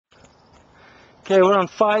Okay, we're on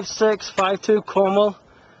 5652 Cornwall,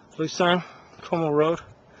 Lucerne, Cornwall Road.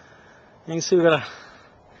 You can see we've got a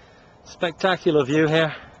spectacular view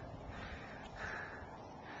here.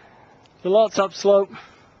 The lot's upslope.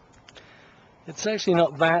 It's actually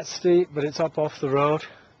not that steep, but it's up off the road.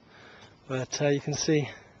 But you can see,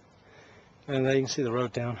 and there you can see the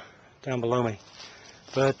road down below me.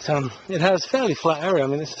 But it has fairly flat area. I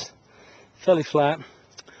mean, this is fairly flat,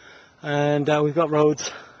 and we've got roads,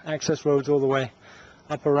 access roads all the way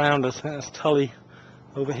up around us. That's Tully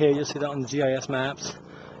over here. You'll see that on the GIS maps.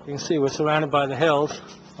 You can see we're surrounded by the hills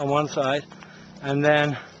on one side, and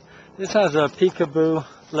then this has a peekaboo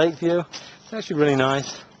lake view. It's actually really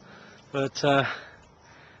nice, but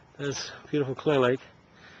there's a beautiful clear lake.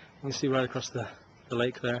 You can see right across the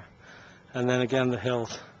lake there, and then again the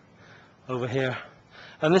hills over here.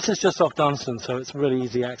 And this is just off Dunstan, so it's really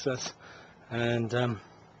easy access. And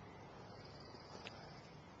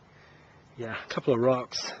yeah, a couple of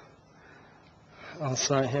rocks on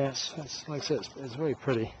site here. It's like I said, it's very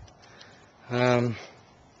pretty.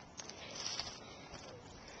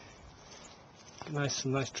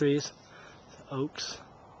 Nice trees, oaks,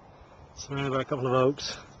 surrounded by a couple of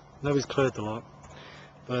oaks. Nobody's cleared the lot,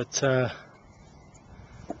 but there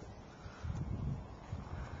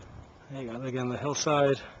you go. Again, the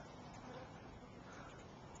hillside.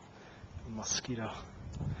 A mosquito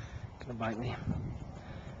gonna bite me,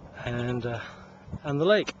 and the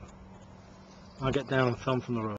lake. I'll get down and film from the road.